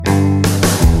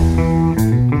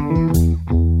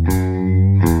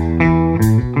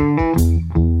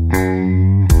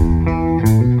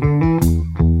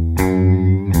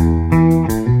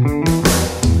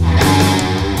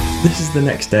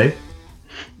next day.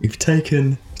 We've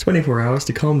taken 24 hours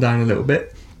to calm down a little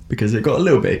bit because it got a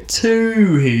little bit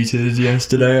too heated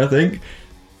yesterday, I think.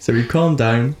 So we've calmed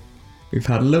down. We've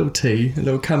had a little tea, a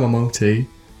little chamomile tea.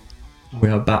 We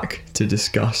are back to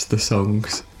discuss the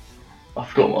songs. I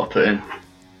forgot what I put in.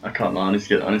 I can't lie. I need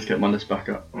to get my list back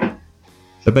up.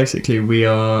 So basically,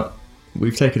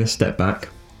 we've taken a step back,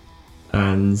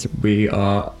 and we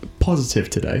are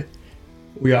positive today.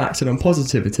 We are acting on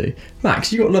positivity.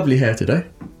 Max, you got lovely hair today.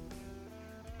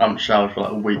 I haven't showered for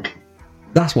like a week.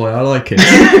 That's why I like it.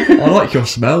 I like your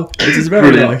smell. It is very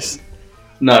Brilliant. nice.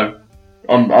 No,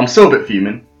 I'm still a bit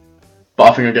fuming, but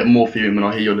I think I get more fuming when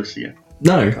I hear your list again.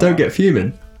 No, don't get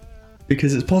fuming,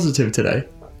 because it's positive today.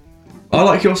 I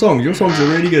like your songs. Your songs are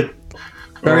really good.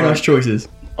 Very Alright. nice choices.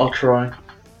 I'll try.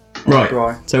 Right.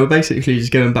 So we're basically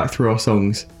just going back through our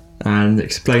songs and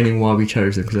explaining why we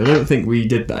chose them, because I don't think we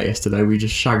did that yesterday. We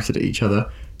just shouted at each other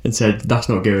and said, that's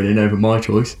not going in over my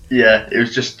choice. Yeah, it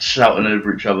was just shouting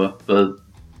over each other for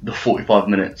the 45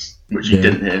 minutes, which you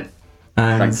didn't hear,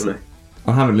 And thankfully.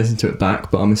 I haven't listened to it back,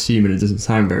 but I'm assuming it doesn't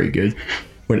sound very good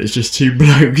when it's just two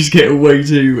blokes getting way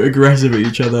too aggressive at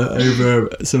each other over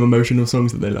some emotional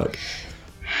songs that they like.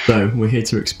 So we're here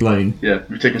to explain. Yeah,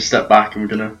 we've taken a step back and we're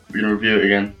gonna review it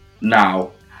again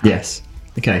now. Yes.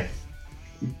 Okay.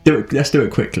 Let's do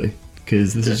it quickly,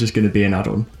 because this is just going to be an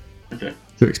add-on Okay.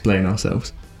 to explain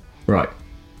ourselves. Right.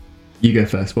 You go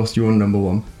first. What's your number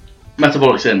one?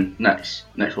 Metabolic Sin. Next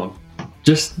one.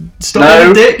 Just stop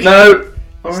being a dick. No.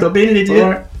 All Stop being an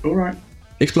idiot. All right.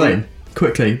 Explain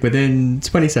quickly within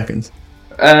 20 seconds.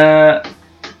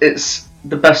 It's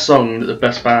the best song that the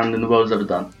best band in the world has ever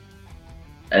done,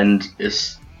 and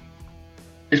it's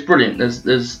brilliant.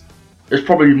 There's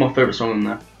probably my favourite song on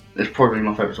there. It's probably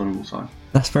my favourite song of all time.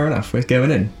 That's fair enough. We're going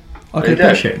in. I There can you go.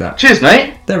 appreciate that. Cheers,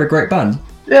 mate. They're a great band.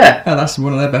 Yeah. And that's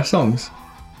one of their best songs.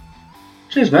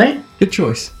 Cheers, mate. Good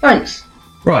choice. Thanks.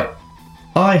 Right.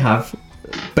 I have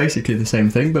basically the same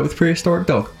thing, but with Prehistoric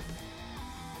Dog.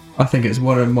 I think it's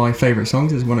one of my favourite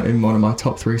songs. It's in one of my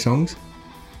top 3 songs.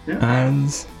 Yeah.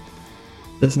 And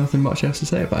there's nothing much else to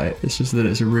say about it. It's just that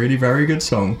it's a really very good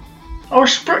song. I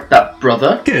respect that,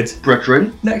 brother. Good.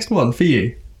 Brethren. Next one for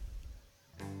you.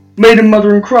 Maiden,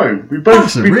 Mother and Crone. We both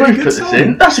That's a really good put this song.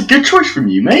 in. That's a good choice from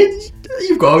you, mate.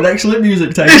 You've got an excellent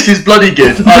music taste. This is bloody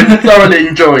good. I'm thoroughly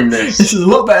enjoying this. This is a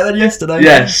lot better than yesterday.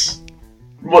 Yes.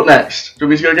 What next? Do you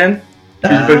want me to go again?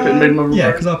 Because you both put Maiden, Mother and Yeah,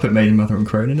 Crone? because I put Maiden, Mother and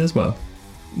Crone in as well.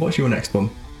 What's your next one?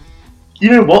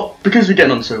 You know what? Because we're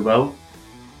getting on so well,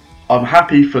 I'm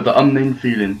happy for the unnamed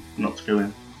feeling not to go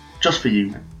in. Just for you,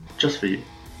 man. Just for you.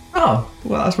 Oh,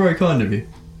 well, that's very kind of you.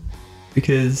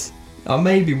 Because I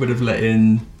maybe would have let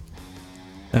in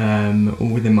All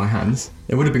Within My Hands.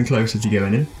 It would have been closer to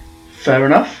going in. Fair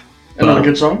enough. Another Well-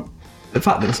 good song. The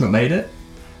fact that it's not made it,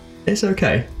 it's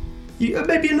okay.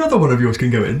 Maybe another one of yours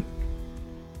can go in.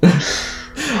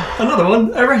 Another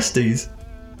one, Orestes.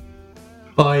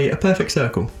 By A Perfect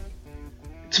Circle.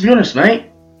 To be honest, mate,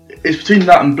 it's between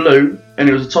that and Blue, and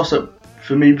it was a toss-up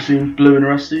for me between Blue and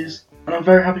Orestes, and I'm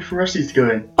very happy for Orestes to go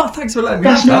in. Oh, thanks for letting me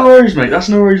That's have no that. worries, mate. That's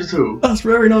no worries at all. That's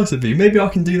very nice of you. Maybe I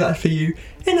can do that for you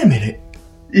in a minute.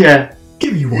 Yeah,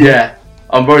 Give you one. yeah.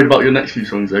 I'm worried about your next few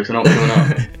songs though, because I know what's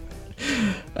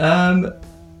coming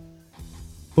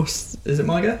up. Is it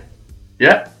my go?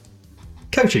 Yeah.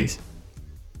 Coaches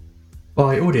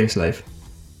by Audioslave.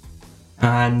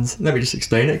 And let me just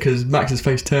explain it, because Max's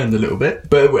face turned a little bit,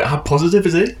 but how positive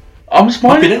is he? I'm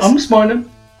smiling. Happiness? I'm smiling.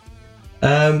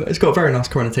 It's got very nice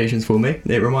connotations for me.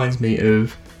 It reminds me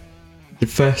of the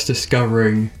first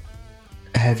discovering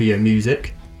heavier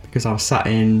music, because I was sat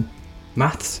in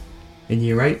maths in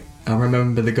year 8. I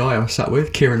remember the guy I was sat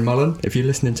with, Kieran Mullen. If you're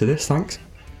listening to this, thanks.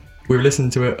 We were listening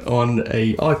to it on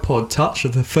a iPod Touch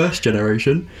of the first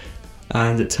generation,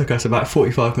 and it took us about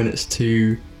 45 minutes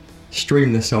to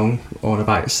stream the song on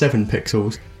about 7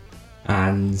 pixels,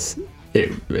 and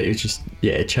it just,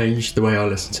 it changed the way I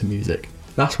listen to music.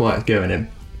 That's why it's going in.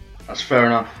 That's fair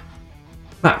enough.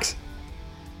 Max,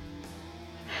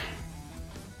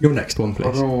 your next one, I please.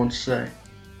 don't know what I want to say.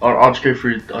 I'll just go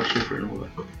through it in order.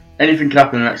 Anything can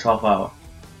happen in the next half hour.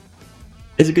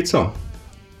 It's a good song.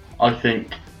 I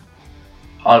think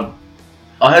I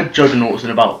heard Juggernauts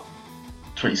in about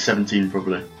 2017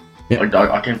 probably. Yeah.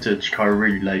 I came to Chicago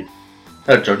really late.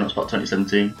 Heard Juggernauts about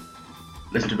 2017.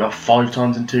 Listened to it about 5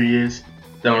 times in 2 years.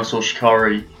 Then when I saw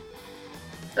Shikari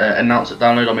announce it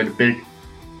download, I made a big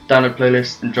download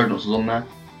playlist and Juggernauts was on there.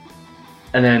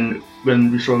 And then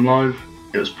when we saw him live,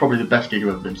 it was probably the best gig I've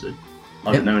ever been to.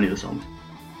 I didn't know any of the songs.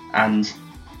 And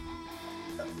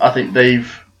I think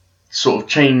they've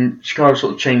Chicago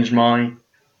sort of changed my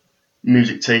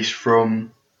music taste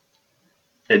from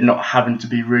it not having to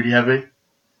be really heavy.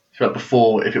 So like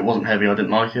before, if it wasn't heavy, I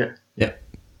didn't like it. Yeah.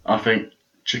 I think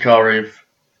Chikari have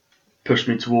pushed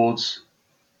me towards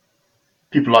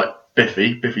people like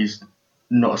Biffy. Biffy's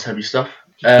not as heavy stuff.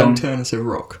 Alternative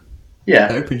rock.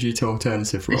 Yeah. It opens you to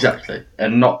alternative rock. Exactly.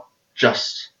 And not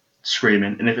just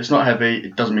screaming. And if it's not heavy,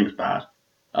 it doesn't mean it's bad.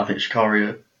 I think Chikari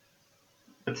are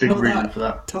a big reason for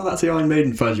that. Tell that to the Iron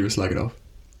Maiden fans you were slagging off.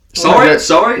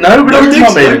 Sorry. No, but no don't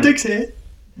digs, no digs here.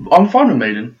 I'm fine with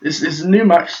Maiden. It's a new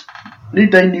Max, new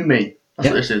day, new me. That's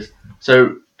what this is.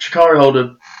 So Chikari hold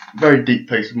a very deep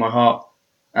place in my heart,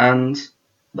 and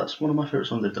that's one of my favourite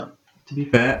songs they've done. To be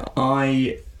fair,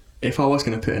 if I was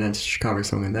going to put an anti-Chikari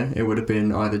song in there, it would have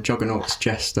been either Juggernauts,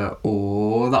 Jester,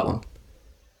 or that one.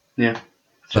 Yeah.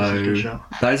 So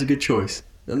that is a good choice.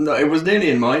 No, it was nearly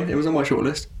in mine. It was on my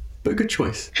shortlist, but a good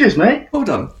choice. Cheers, mate. Well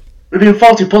done. We've been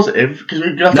far too positive because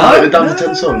we're going to have to put it down to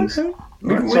 10 songs.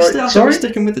 We're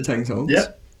sticking with the 10 songs. Yeah.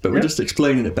 But we're just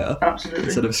explaining it better. Absolutely.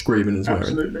 Instead of screaming and swearing.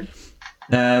 Absolutely.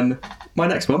 My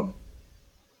next one.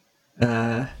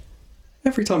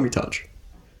 Every Time We Touch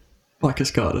by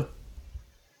Cascada.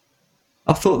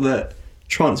 I thought that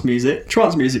trance music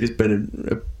has been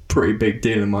a pretty big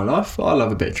deal in my life. I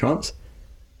love a bit of trance.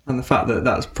 And the fact that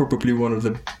that's probably one of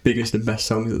the biggest and best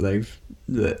songs that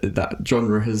that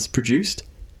genre has produced,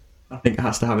 I think it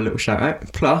has to have a little shout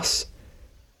out. Plus,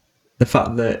 the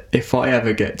fact that if I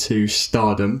ever get to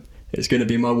stardom, it's going to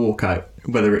be my walkout,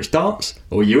 whether it's darts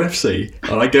or UFC,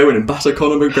 and I go in and batter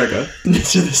Conor McGregor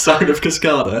to the sound of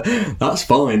Cascada, that's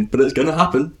fine, but it's going to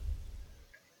happen.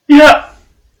 Yeah,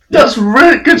 that's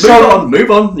really good song.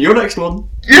 Move on, your next one.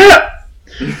 Yeah!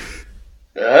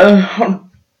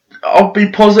 I'll be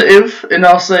positive and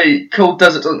I'll say Cold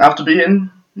Desert doesn't have to be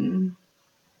in.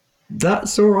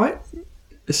 That's alright.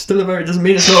 It's still doesn't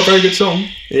mean it's not a very good song.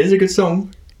 It is a good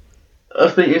song. I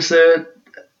think it's a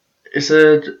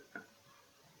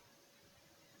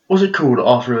what's it called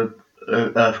after an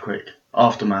earthquake?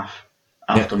 Aftermath.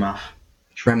 Yeah.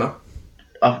 Tremor.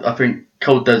 I think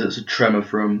Cold Desert's a tremor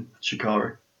from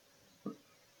Chikari.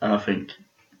 And I think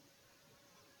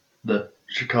that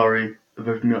Chikari have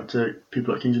opened me up to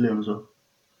people like Kings of Leon as well.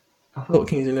 I thought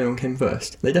Kings of Leon came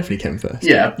first. They definitely came first.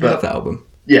 Yeah, you love that album.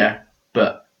 Yeah,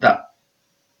 but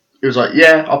it was like,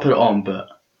 yeah, I'll put it on, but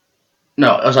no,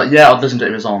 I was like, yeah, I'd listen to it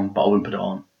if it's on, but I wouldn't put it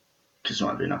on because it's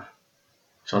not heavy enough.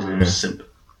 So I was like, it was a simp.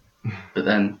 But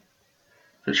then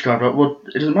Chikari, like, well,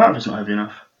 it doesn't matter if it's not heavy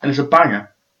enough, and it's a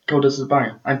banger. Cold Desert's a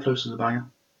banger, and Close is a banger.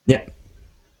 Yeah,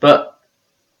 but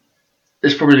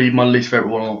it's probably my least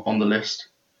favourite one on the list,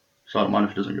 so I don't mind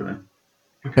if it doesn't go in.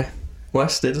 Okay.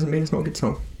 West, it doesn't mean it's not a good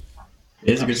song.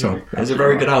 It is a good song. It's a Absolutely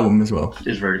very good album as well. It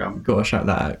is very good album. Gotta shout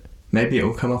that out. Maybe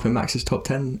it'll come up in Max's top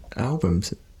 10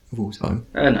 albums of all time.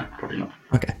 No, probably not.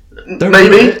 Okay.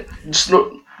 Maybe. Just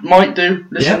might do.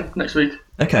 Listen next week.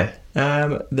 Okay.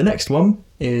 The next one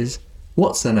is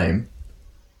What's Their Name?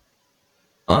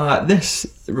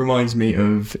 This reminds me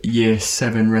of Year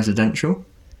 7 residential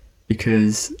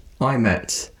because I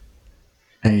met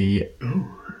a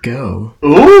girl.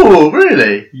 Ooh,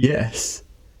 really? Yes.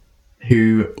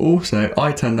 Who also,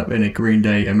 I turned up in a Green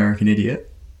Day American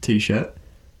Idiot t-shirt,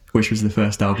 which was the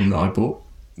first album that I bought,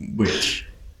 which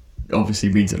obviously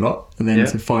means a lot. And then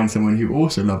to find someone who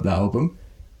also loved that album,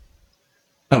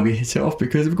 and we hit it off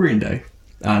because of Green Day.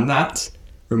 And that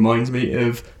reminds me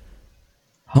of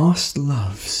past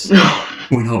loves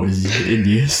when I was in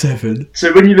Year 7.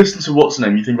 So when you listen to What's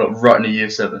Name, you think about writing a Year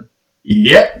 7?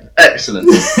 Yep. Excellent.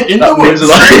 That means a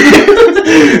lot.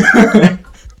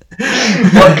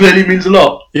 That clearly means a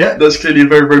lot. Yeah. That's clearly a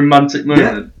very romantic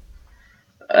moment.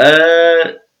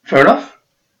 Yeah. Fair enough.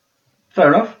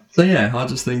 So yeah, I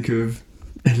just think of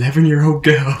 11-year-old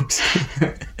girls.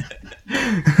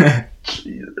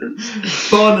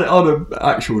 But on an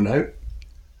actual note,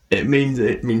 it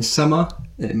means summer,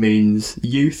 it means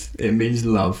youth, it means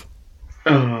love.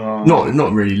 Oh.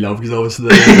 Not really love, because obviously...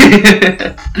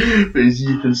 But it's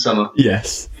youth and summer.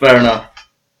 Yes. Fair enough.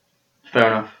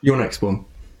 Your next one.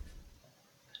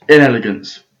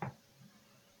 Inelegance.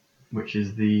 Which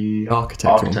is the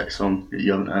Architect song that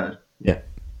you haven't heard. Yeah.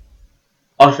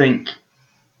 I think,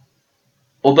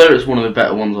 although it's one of the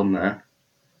better ones on there,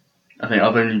 I think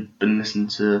I've only been listening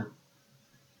to...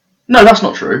 No, that's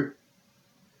not true.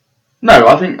 No,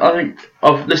 I think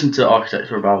I've listened to Architect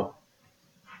for about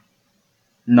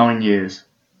 9 years.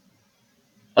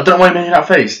 I don't know why you're making that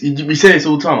face. We say this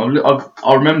all the time.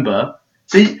 I remember...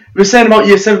 See, we're saying about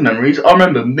Year 7 memories. I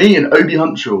remember me and Obi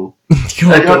Huntshaw. Obi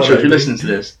Huntshaw, if you're listening to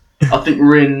this, I think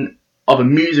we're in either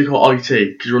music or IT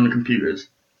because we're on the computers,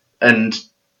 and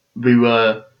we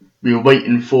were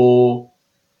waiting for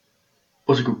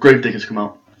what's it called, Gravediggers to come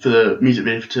out for the music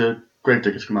video to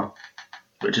Gravediggers come out,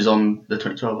 which is on the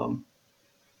 2012 album.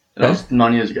 And that was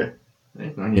 9 years ago.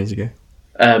 9 years ago.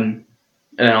 And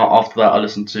then after that, I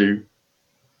listened to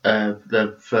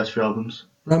their first few albums.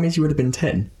 That means you would have been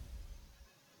 10.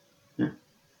 Yeah.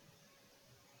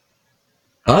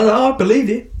 I believe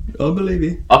you. I believe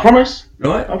you. I promise.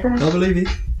 Right? I promise. I believe you.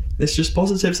 It's just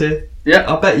positives here.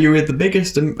 Yeah. I bet you were the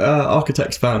biggest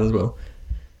Architects fan as well.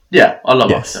 Yeah, I love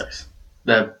Yes. Architects.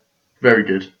 They're very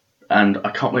good. And I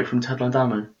can't wait for them to headline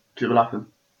Download. Because it will happen.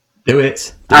 Do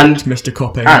it. And- Mr.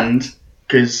 Copping. And,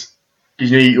 because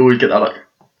you always get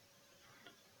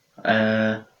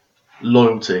that,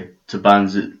 loyalty to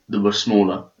bands that were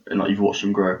smaller. And, you've watched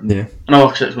them grow. Yeah. I know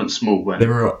Architects went small when... They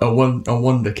were a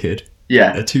wonder kid.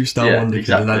 Yeah. A 2-star wonder kid,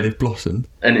 and now exactly. they've blossomed.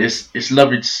 And it's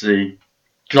lovely to see.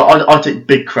 Because I take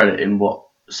big credit in what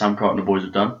Sam Crichton and the boys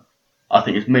have done. I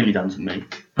think it's mainly down to me.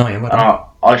 Oh yeah, well And done.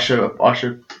 I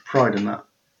show pride in that.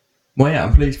 Well, yeah,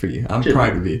 I'm pleased for you. I'm Cheers.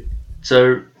 proud of you.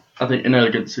 So I think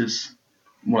Inelegance is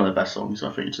one of their best songs.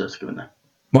 I think it deserves to go in there.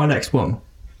 My next one,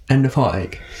 End of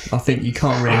Heartache. I think you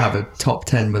can't really have a top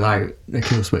 10 without a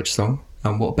Kill Switch song,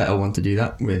 and what better one to do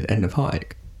that with End of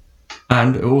Heartache.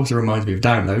 And it also reminds me of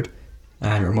Download,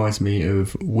 and it reminds me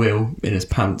of Will in his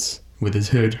pants with his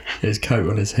hood, his coat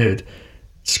on his hood,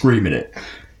 screaming it.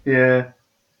 Yeah.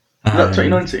 Is that Um,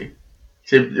 2019?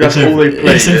 So that's it's all they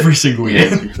play. It's every single year.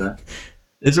 Yeah, to be fair.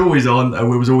 It's always on, and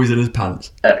Will was always in his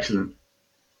pants. Excellent.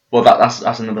 Well, that's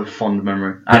another fond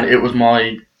memory. And Yeah. it was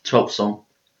my 12th song.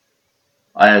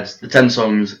 I had the 10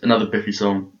 songs, another Biffy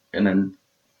song, and then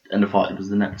End of Heartache was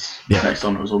the next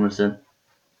song that was almost in.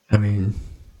 I mean,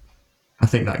 I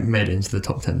think that made it into the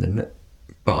top 10, didn't it?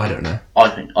 But I don't know. I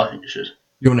think it should.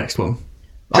 Your next one.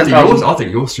 10,000. I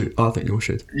think yours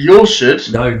should. Yours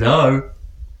should. No.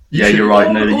 Yeah, you're right.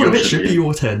 No, that all of yours it should be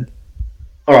your 10.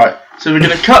 Alright, so we're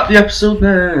going to cut the episode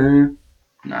there.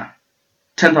 Nah.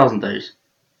 10,000 Days.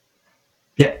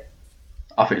 Yeah.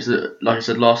 I think like I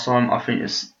said last time, I think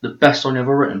it's the best song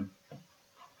ever written.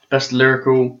 Best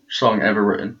lyrical song ever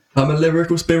written. I'm a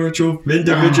lyrical, spiritual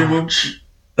individual.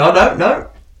 No.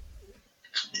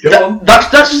 Go on. That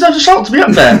deserves a shout to be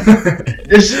up there.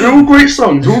 It's all great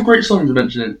songs to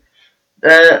mention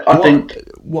it. I think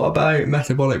What about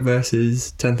Metabolic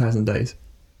versus 10,000 Days?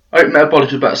 Metabolic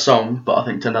is a better song, but I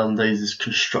think 10,000 Days is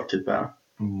constructed better.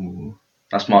 Ooh.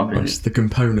 That's my opinion. The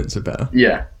components are better.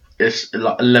 Yeah, it's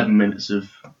like 11 minutes of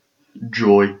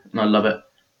joy, and I love it.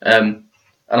 And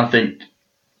I think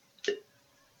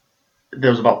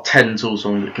there was about 10 Tool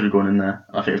songs that could have gone in there.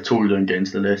 I think if Tool don't get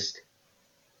into the list,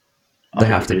 They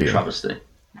have to it'd be be. a travesty.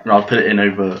 And I'll put it in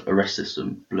over Arrest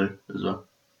System Blue as well.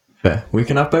 Fair. We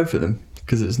can have both of them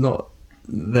because it's not.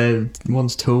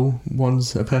 One's Tool,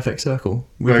 one's a Perfect Circle.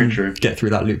 We Very can true. Get through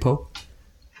that loophole.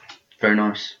 Very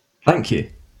nice. Thank you.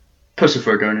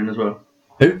 Pussifer going in as well.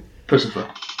 Who? Pussifer.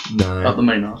 No. At the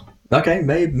main art. Okay,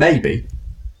 maybe.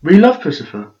 We love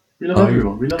Pussifer. We love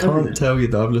everyone. We love can't everything. tell you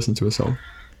that I've listened to a song.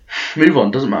 Move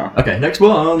on, doesn't matter. Okay, next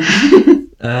one.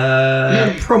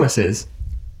 Promises.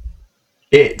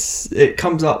 It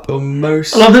comes up on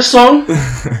most. I love this song.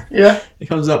 Yeah. It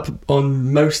comes up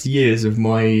on most years of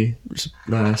my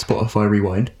Spotify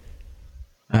rewind.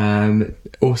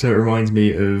 Also, it reminds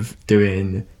me of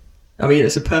doing. I mean,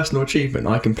 it's a personal achievement.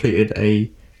 I completed a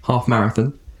half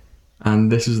marathon,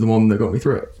 and this is the one that got me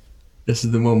through it. This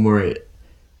is the one where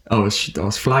I was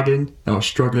flagging, I was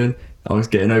struggling, I was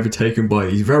getting overtaken by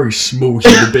these very small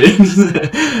human beings,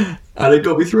 and it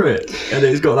got me through it. And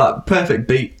it's got that perfect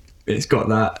beat. It's got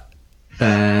that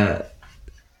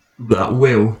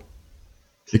will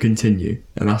to continue,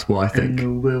 and that's what I think. And the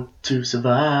will to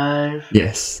survive.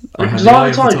 Yes, I have Does the Eye eye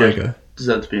of of the the Tiger tiger.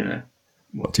 deserve to be in there?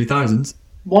 What, 2000s?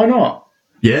 Why not?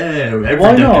 Yeah, every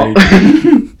Why decade. not?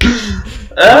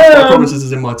 My Promises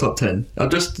is in my top 10. I'm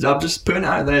just putting it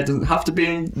out there. It doesn't have to be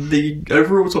in the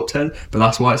overall top 10, but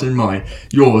that's why it's in mine.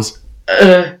 Yours.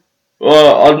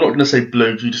 Well, I'm not going to say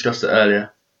Blue because you discussed it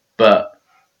earlier, but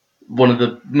one of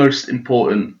the most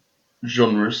important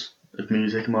genres of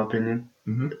music, in my opinion,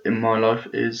 in my life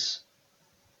is,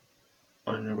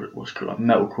 I don't know what it was called, like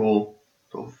metalcore,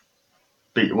 sort of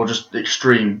beat, or just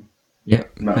extreme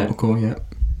Yep. metal. Metalcore, yeah.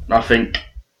 And I think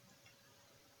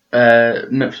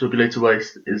Memphis Will Be Laid to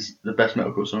Waste is the best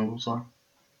metalcore song of all time.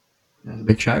 That's a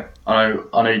big shout. I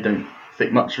know you don't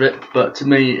think much of it, but to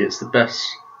me it's the best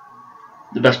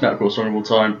metalcore song of all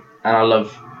time, and I love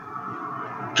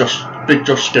Big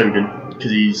Josh Skogan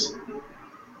because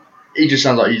he just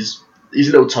sounds like he's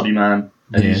a little tubby man,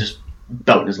 and he's just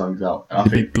belting his lungs out. And I The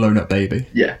think big blown up baby.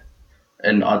 yeah,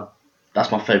 and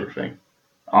that's my favourite thing.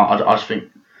 I just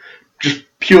think just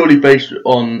purely based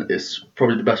on it's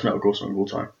probably the best metalcore song of all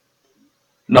time.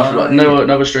 Nothing like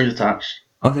no strings attached.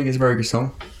 I think it's a very good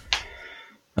song.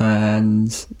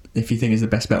 And if you think it's the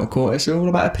best metalcore, it's all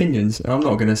about opinions. And I'm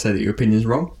not going to say that your opinion's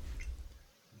wrong.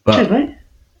 But Cheers, mate.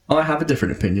 I have a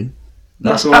different opinion.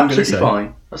 That's all I'm going to absolutely say.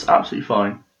 fine. That's absolutely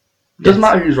fine. Doesn't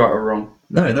matter who's right or wrong.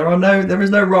 No, there is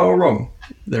no right or wrong.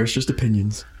 There's just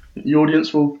opinions. The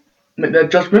audience will make their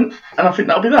judgment, and I think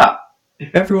that'll be that.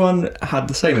 If everyone had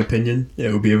the same opinion,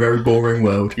 it would be a very boring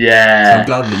world. So Yeah. I'm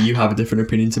glad that you have a different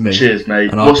opinion to me. Cheers,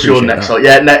 mate. And I What's your appreciate next that. song?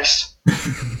 Yeah, next.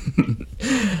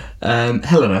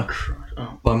 Helena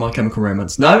Oh. by My Chemical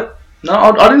Romance. No, No,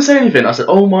 I didn't say anything. I said,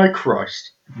 "Oh my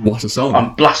Christ!" what a song.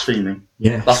 I'm blaspheming.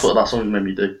 Yes. That's what that song made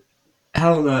me do.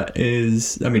 Helena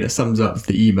is, it sums up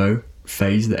the emo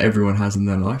phase that everyone has in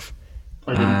their life.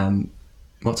 I didn't.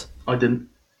 What? I didn't.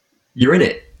 You're in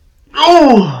it.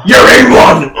 Oh, You're in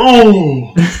one!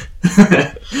 oh.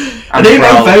 An emo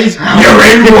proud. phase, you're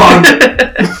in one!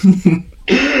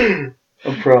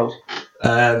 I'm proud.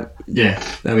 Yeah,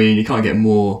 you can't get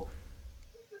more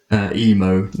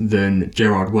emo than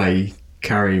Gerard Way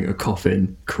carrying a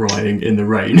coffin, crying in the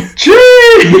rain.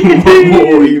 What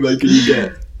more emo can you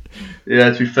get?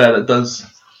 Yeah, to be fair, that does.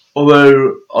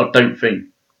 Although I don't think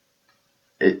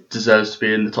it deserves to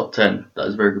be in the top 10. That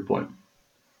is a very good point.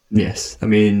 Yes,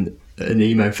 an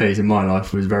emo phase in my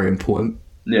life was very important.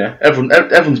 Yeah,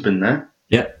 everyone's been there.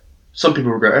 Yeah. Some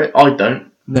people regret it. I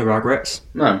don't. No regrets.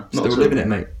 No, not Still at all. living it,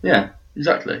 mate. Yeah,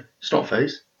 exactly. It's not a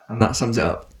phase. And that sums it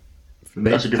up for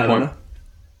me. That's a good Helena. point.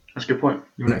 That's a good point.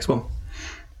 Your next one.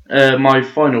 My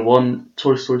final one: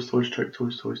 Toys, Toys, Toys, Trick,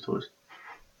 Toys, Toys, Toys.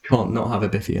 Can't not have a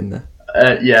Biffy in there.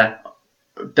 Yeah,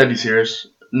 deadly serious.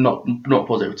 Not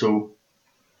positive at all.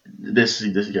 This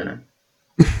is going in.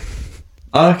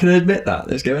 I can admit that.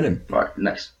 Let's go in him. Right,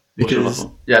 next. What's your Because last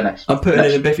one? Yeah, next. I'm putting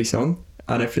Next. in a Biffy song,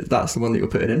 and if that's the one that you're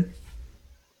putting in,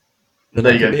 then There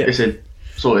that you go. could be it. It's in.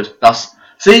 Sorted. That's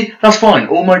fine.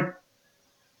 All my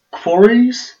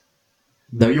quarries.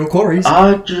 Know your quarries.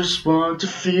 I just want to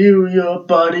feel your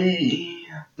body.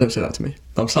 Don't say that to me.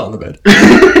 I'm sat on the bed.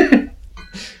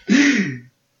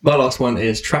 My last one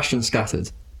is Trashed and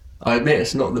Scattered. I admit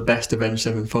it's not the best Avenged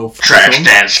Sevenfold song, Trashed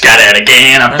and scattered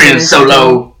again. I'm feeling so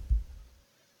low.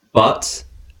 but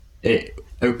it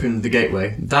opened the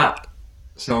gateway. That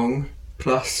song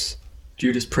plus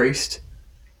Judas Priest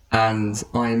and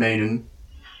Iron Maiden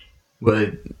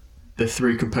were the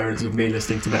three components of me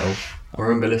listening to metal. I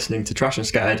remember listening to Trashed and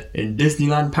Scattered in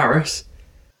Disneyland Paris,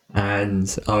 and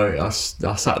I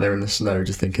sat there in the snow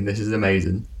just thinking, this is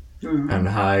amazing, and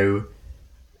how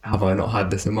have I not had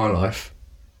this in my life?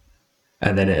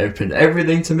 And then it opened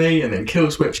everything to me, and then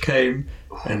Killswitch came,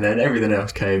 and then everything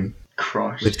else came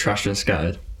Christ. with Trashed and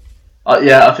Scattered.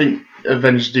 Yeah, I think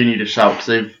Avenged do need a shout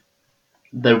because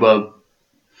they were.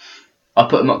 I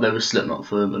put them up there with Slipknot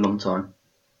for a long time,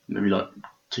 maybe like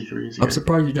 2-3 years ago. I'm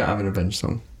surprised you don't have an Avenged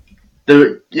song.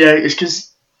 It's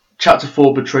because Chapter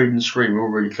 4, Betrayed and Scream are all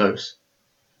really close,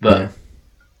 but Yeah.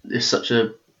 it's such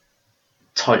a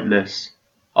tight list.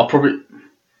 I'll probably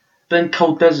then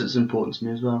Cold Desert's important to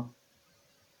me as well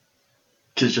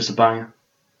because it's just a banger.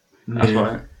 That's Yeah.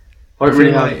 right. I don't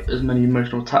really feel have like- as many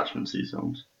emotional attachments to these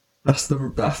songs. I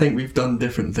think we've done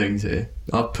different things here.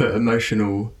 I've put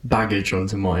emotional baggage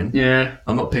onto mine. Yeah,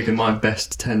 I'm not picking my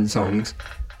best 10 songs.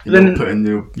 You're Then- not putting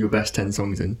your best 10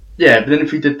 songs in. yeah, but then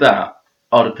if we did that,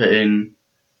 I'd have put in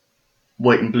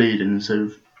Wait and Bleed instead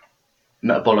of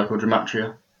Metabolic or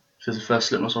Gematria. Because the first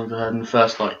Slipknot songs I heard and the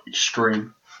first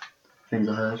extreme things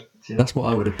I heard. That's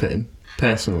what I would have put in,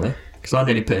 personally. Because I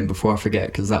nearly put in Before I Forget,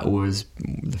 because that was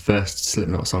the first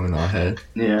Slipknot song that I heard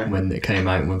Yeah. when it came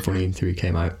out, when Volume 3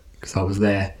 came out. Because I was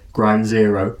there, ground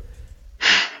zero.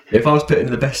 If I was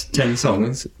putting the best 10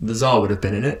 songs, The Tsar would have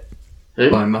been in it. Who?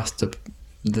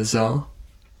 The Tsar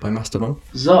by Mastodon.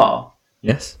 Czar?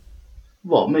 Yes.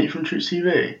 What, mate from True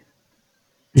TV?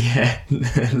 Yeah,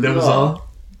 Lil Tsar. Tsar.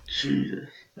 Jesus.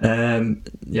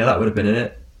 Yeah, that would have been in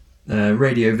it.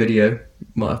 Radio Video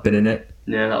might have been in it.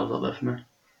 Yeah, that was up there for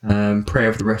me. Prayer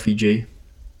of the Refugee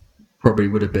probably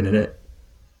would have been in it.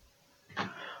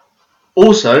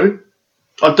 Also,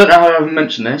 I don't know how I haven't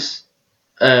mentioned this.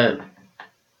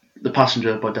 The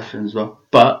Passenger by Def Leppard as well.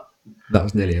 But That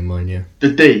was nearly in mine, yeah. the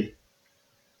D.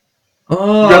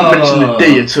 Oh, You haven't mentioned the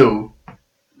D at all.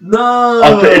 No!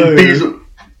 I put in Beelzebub.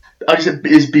 I said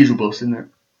it's Beelzebub, isn't it?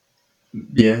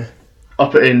 Yeah. I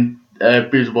put in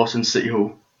Beelzebub and City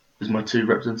Hall as my two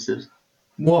representatives.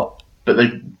 What But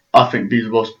I think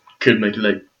Beelzebub could make a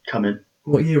late come in.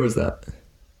 What year was that?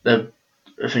 I think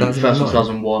the first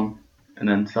 2009? one 2001 and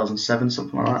then 2007,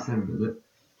 something like that.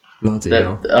 Bloody They're-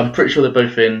 hell. I'm pretty sure they're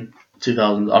both in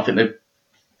 2000s. I think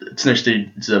Tenacious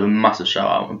D deserve a massive shout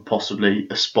out and possibly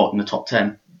a spot in the top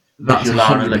 10. That's you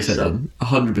allow on a late 100% sub. in.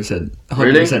 100%. 100%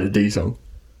 Really? a D song.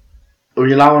 Will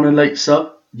you allow on a late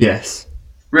sub? Yes.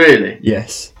 Really?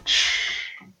 Yes.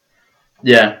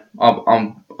 Yeah,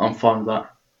 I'm fine with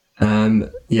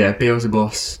that. Yeah,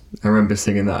 Beelzebub. I remember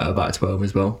singing that at about 12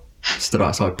 as well. Stood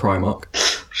outside Primark.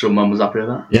 I'm sure Mum was happy with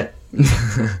that. Yeah.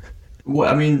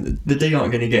 Well, I mean, the D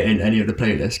aren't going to get in any of the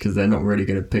playlists because they're not really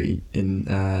going to be in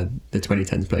the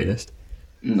 2010s playlist.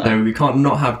 No, So we can't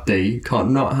not have D,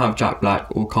 can't not have Jack Black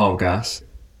or Carl Gas.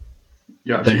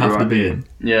 you're They absolutely have right. to be in.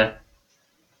 Yeah.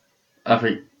 I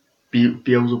think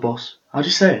Beelzebub. How do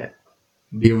you say it?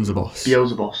 Beelzebub.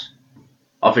 Beelzebub.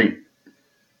 I think.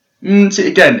 See,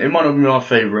 again, it might not be my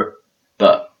favourite,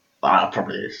 but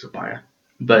probably is a banger.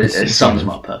 But it sums them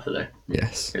up perfectly.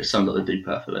 Yes. It sums up the D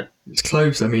perfectly. It's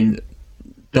close. I mean,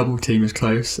 Double Team is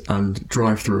close and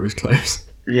Drive Through is close.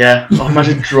 Yeah, I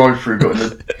imagine Drive Through got in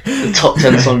the top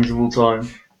 10 songs of all time.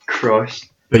 Christ.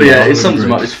 But I yeah, it would sums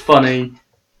them agree. up. It's funny,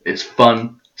 it's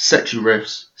fun, sexy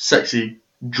riffs, sexy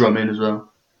drumming as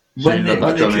well. So When you it, love that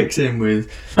when it drumming. kicks in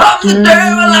with I'm the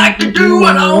devil, I like to do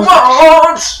what I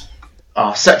want.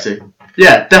 Ah, sexy.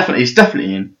 Yeah, definitely. It's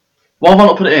definitely in. Why have I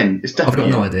not put it in? It's I've got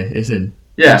definitely no in. idea. It's in.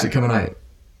 Yeah. When's it coming out?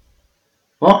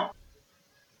 What?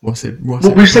 What's it? Well,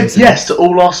 we've said yes to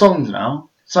all our songs now.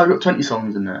 So I've got 20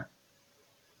 songs in there.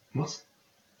 What?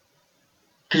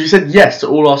 Because you said yes to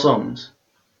all our songs.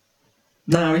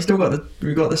 No, we've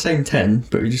got the same 10,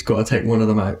 but we just got to take one of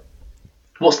them out.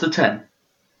 What's the 10?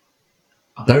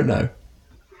 I don't know.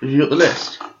 Have you got the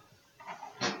list?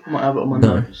 I might have it on my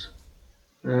No. notes.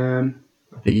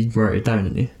 I think you wrote it down,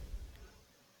 didn't you?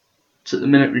 So at the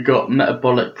minute we got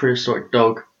Metabolic, Prehistoric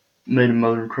Dog, Maiden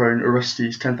Mother and Crone,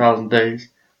 Orestes, 10,000 Days,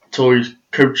 Toys,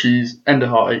 Coaches, End of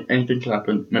Heartache, Anything Can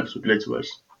Happen, Memphis Will Be Later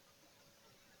Ways.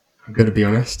 I'm going to be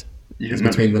honest. You It's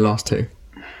can between the last two.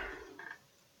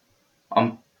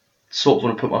 I'm sort of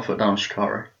want to put my foot down on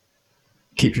Shikari.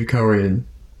 Keep Shikari in.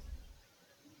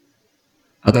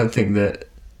 I don't think that,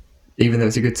 even though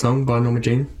it's a good song by Norma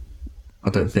Jean, I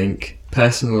don't think,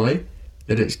 personally,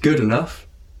 that it's good enough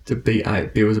to beat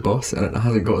out Beelzebub, and it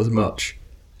hasn't got as much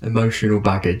emotional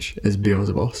baggage as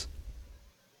Beelzebub.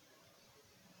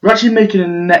 We're actually making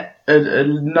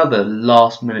another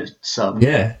last minute sub.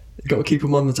 Yeah, you've got to keep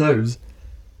them on the toes.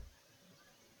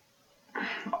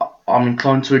 I'm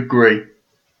inclined to agree.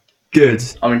 Good.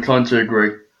 I'm inclined to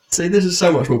agree. See, this is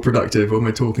so much more productive when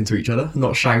we're talking to each other,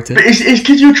 not shouting. But it's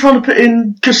because you're trying to put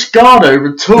in Cascado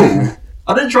over Tool.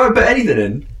 I didn't try and put anything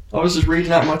in. I was just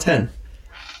reading out my 10.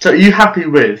 So are you happy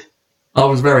with? I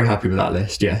was very happy with that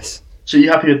list, yes. So you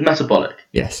happy with Metabolic,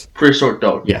 Yes. Prehistoric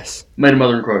Dog, Yes. Maiden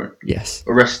Mother and Crone, Yes.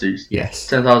 Orestes, Yes.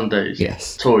 10,000 Days,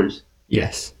 Yes. Toys,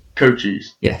 Yes.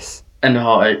 Coaches, Yes. End of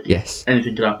Heartache, Yes.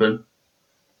 Anything Can Happen.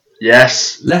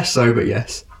 Yes. Less so, but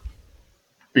yes.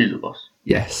 Beelzebub.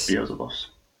 Yes. Beelzebub.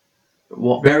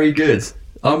 What? Very good.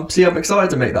 See, I'm excited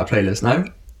to make that playlist now.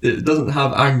 It doesn't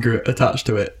have anger attached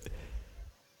to it.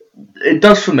 It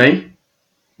does for me.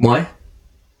 Why?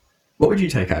 What would you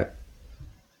take out?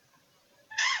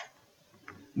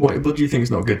 What do you think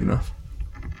is not good enough?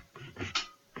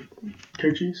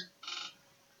 Coaches.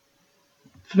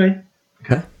 For me.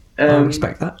 Okay. I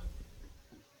respect that.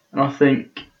 And I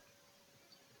think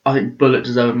Bullet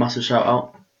deserve a massive shout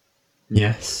out.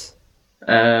 Yes.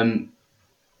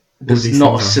 There's these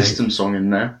not a songs I hate. system song in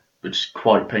there, which is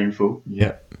quite painful.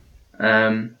 Yeah.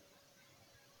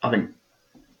 I think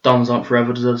Diamonds Aren't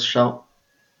Forever deserves a shout.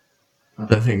 I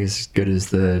don't think it's as good as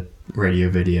the radio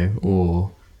video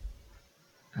or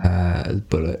as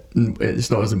Bullet. It's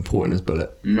not as important as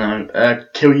Bullet. No.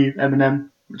 Kill You, Eminem.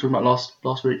 We were talking about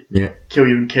last week. Yeah. Kill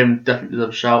You and Kim definitely deserve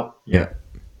a shout. Yeah.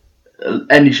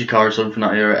 Any Shikari song from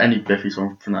that era, any Biffy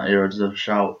song from that era deserves a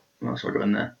shout. That's what I got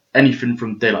in there. Anything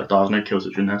from Daylight Dies, no Kill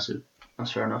Switch in there, so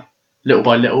that's fair enough. Little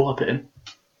by Little, I put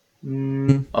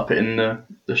in. I put in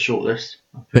the short list.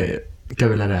 Put it,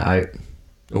 go and let it out.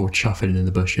 Or chuffing in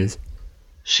the bushes.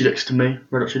 She Looks to Me,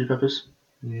 Red Hot Chili Peppers.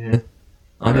 Yeah.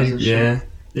 I That's know, a yeah.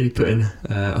 Need to put in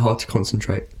Hard to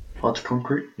Concentrate. Hard to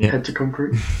Concrete. Yeah. Head to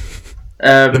Concrete.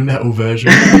 The metal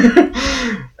version.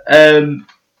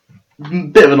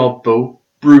 Bit of an oddball.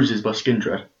 Bruises by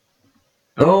Skindred.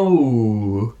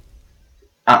 Oh.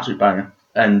 Absolute banger.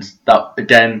 And that,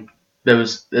 again,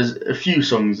 there's a few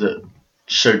songs that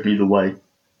showed me the way.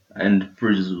 And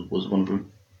Bruises was one of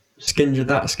them.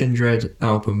 That Skindred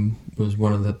album was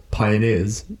one of the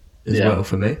pioneers as Yeah. well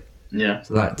for me. Yeah.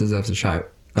 So that deserves a shout.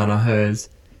 And I heard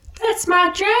That's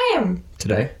My Jam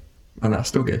today. And that's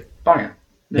still good. Banger.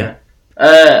 Yeah.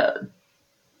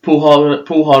 Pull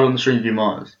hard on the String of Your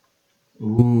Mars.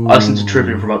 Ooh. I listened to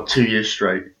Trivium for about 2 years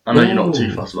straight. I know you're not too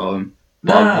Ooh. fussed about him,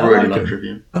 but Nah, I really like like him.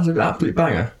 Trivium. That's an absolute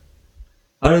banger.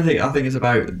 I think it's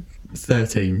about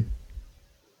 13.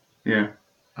 Yeah.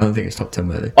 I don't think it's top 10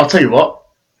 worthy. I'll tell you what.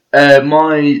 I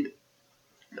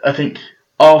think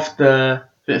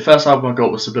the first album I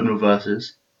got was Subliminal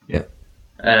Verses. Yeah.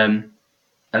 And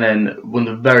then one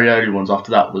of the very early ones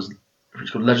after that was, it's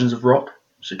called Legends of Rock.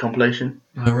 It's a compilation.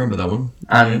 I remember that one.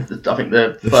 And I think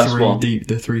the first one, The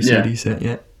 3 CD set,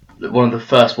 yeah. one of the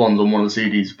first ones on one of the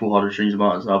CDs, Paul Hardy Strings of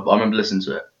Mars. I remember listening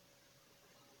to it,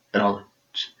 and I was like,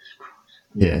 Jesus Christ,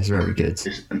 Yeah, it's very good.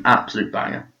 it's an absolute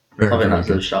banger. Very, I think very that's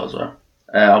those good. shouts there.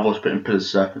 I've also put in Pillars of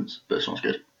Serpents, but this one's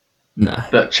good. Nah.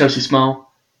 But Chelsea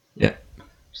Smile, Yeah.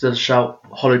 Deserves a shout.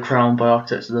 Hollow Crown by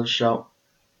Architects deserves a shout.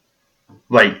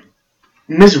 Wait,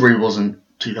 Misery wasn't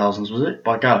 2000s, was it?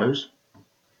 By Gallows?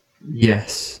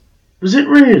 Yes. Was it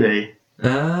really?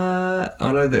 I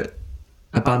know that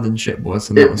Abandoned Ship was,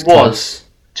 and It that was was. close.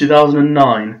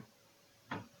 2009.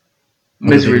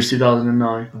 Misery think is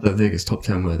 2009. I don't think it's top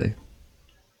 10 worthy.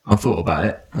 I thought about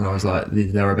it, and I was like,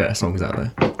 there are better songs out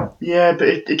there. Yeah, but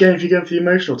again, if you're going for the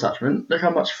emotional attachment, look how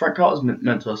much Frank Carter's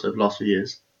meant to us over the last few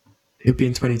years. It'll be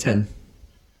in 2010.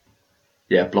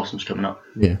 Yeah, Blossom's coming up.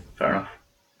 Yeah. Fair enough.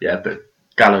 Yeah, but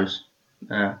Gallows.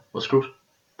 What's it called?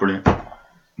 Brilliant.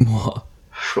 What?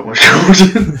 I forgot what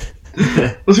it's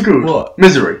called. What's it called? What?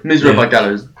 Misery. Misery Yeah. by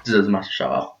Gallows deserves a massive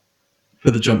shout out. For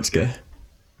the jump scare.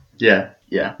 Yeah,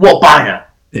 yeah. What a banger!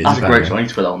 It is That's a banger. great song. I need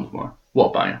to put that on tomorrow. What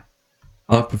a banger.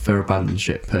 I prefer Abandoned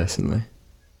Ship, personally.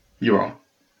 You're wrong.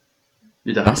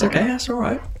 You're That's definitely okay, that's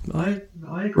alright. I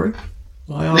agree.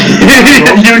 wrong.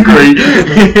 You agree.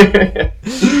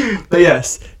 But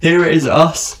yes, here it is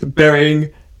us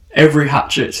burying every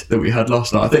hatchet that we had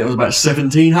last night. I think there was about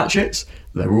 17 hatchets.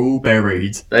 They're all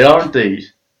buried. They are indeed.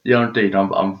 They are indeed.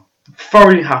 I'm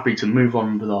thoroughly happy to move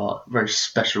on with our very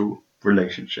special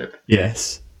relationship.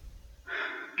 Yes.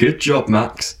 Good job,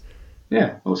 Max. Yeah,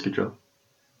 that was a good job.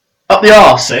 Up the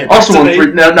arse. Say it back Arsenal to won me.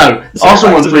 3. No. Say it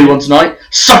Arsenal back won to 3-1 me. tonight.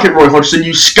 Suck it, Roy Hodgson,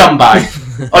 you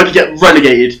scumbag. I hope you get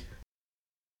relegated.